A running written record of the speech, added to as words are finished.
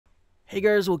Hey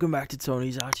guys, welcome back to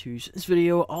Tony's How-Tos. In this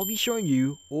video, I'll be showing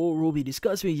you, or we'll be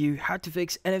discussing with you, how to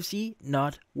fix NFC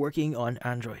not working on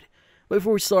Android. But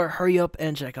before we start, hurry up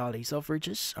and check out the software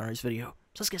features on this video.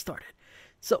 So let's get started.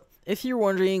 So, if you're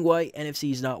wondering why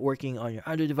NFC is not working on your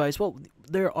Android device, well,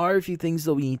 there are a few things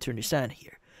that we need to understand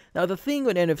here. Now, the thing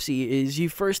with NFC is you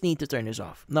first need to turn this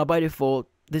off. Now, by default,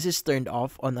 this is turned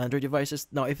off on Android devices.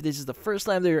 Now, if this is the first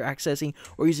time that you're accessing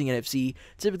or using NFC,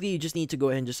 typically you just need to go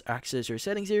ahead and just access your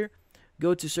settings here.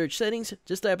 Go to search settings,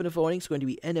 just type in the phone, it's going to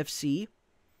be NFC,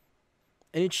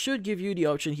 and it should give you the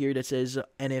option here that says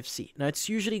NFC. Now, it's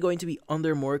usually going to be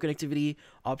under more connectivity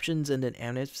options and then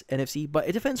NFC, but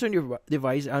it depends on your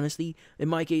device, honestly. In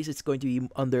my case, it's going to be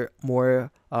under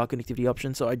more connectivity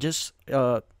options, so I just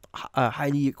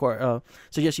highly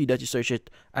suggest you that you search it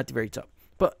at the very top.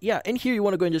 But yeah, in here, you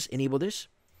want to go and just enable this.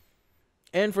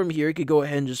 And from here, you could go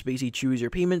ahead and just basically choose your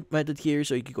payment method here.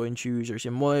 So you could go and choose your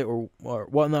SIM wallet or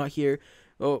whatnot here.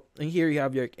 Oh, and here you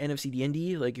have your NFC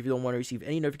DND, like if you don't want to receive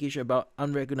any notification about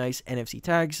unrecognized NFC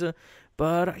tags.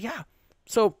 But yeah,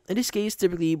 so in this case,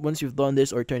 typically once you've done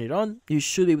this or turned it on, you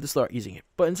should be able to start using it.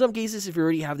 But in some cases, if you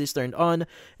already have this turned on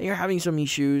and you're having some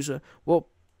issues, well,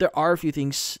 there are a few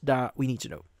things that we need to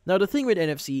know. Now, the thing with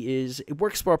NFC is it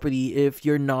works properly if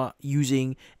you're not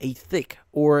using a thick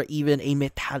or even a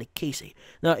metallic casing.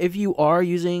 Now, if you are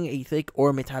using a thick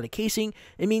or metallic casing,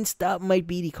 it means that might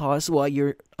be the cause why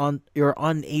you're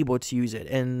unable to use it,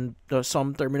 and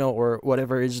some terminal or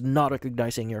whatever is not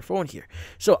recognizing your phone here.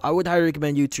 So I would highly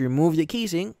recommend you to remove the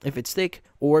casing. If it's thick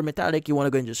or metallic, you want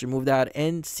to go and just remove that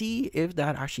and see if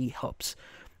that actually helps.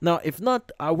 Now, if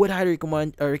not, I would highly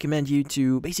recommend you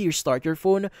to basically restart your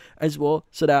phone as well,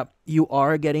 so that you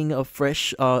are getting a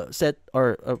fresh set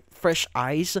or fresh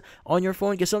eyes on your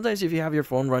phone. Because sometimes if you have your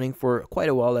phone running for quite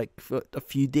a while, like for a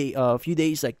few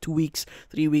days, like 2 weeks,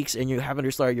 3 weeks, and you haven't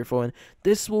restarted your phone,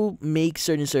 this will make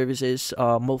certain services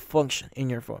malfunction in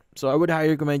your phone. So I would highly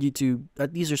recommend you to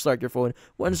at least restart your phone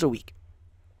once a week.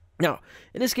 Now,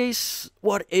 in this case,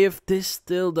 what if this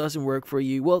still doesn't work for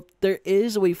you? Well, there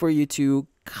is a way for you to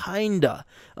kinda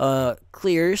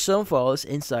clear some files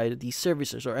inside of these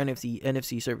services or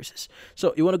NFC services.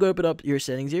 So you want to go open up your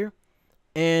settings here,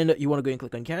 and you want to go and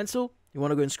click on cancel. You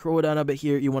want to go and scroll down a bit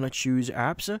here. You want to choose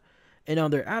apps, and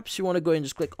under apps, you want to go and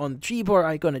just click on the 3-bar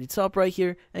icon at the top right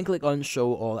here and click on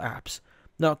show all apps.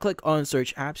 Now click on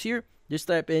search apps here. Just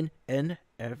type in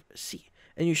NFC.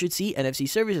 And you should see NFC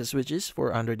services, which is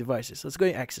for Android devices. Let's go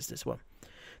and access this one.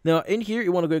 Now, in here,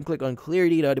 you want to go and click on Clear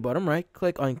Data at the bottom right.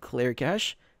 Click on Clear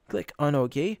Cache. Click on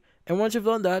OK. And once you've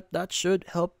done that, that should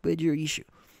help with your issue.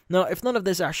 Now, if none of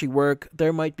this actually work,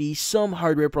 there might be some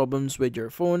hardware problems with your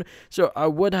phone. So I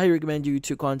would highly recommend you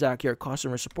to contact your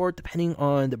customer support, depending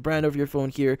on the brand of your phone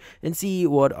here, and see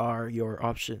what are your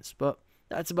options. But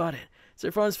that's about it. So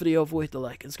for this video, hit the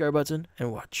like and subscribe button,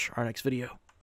 and watch our next video.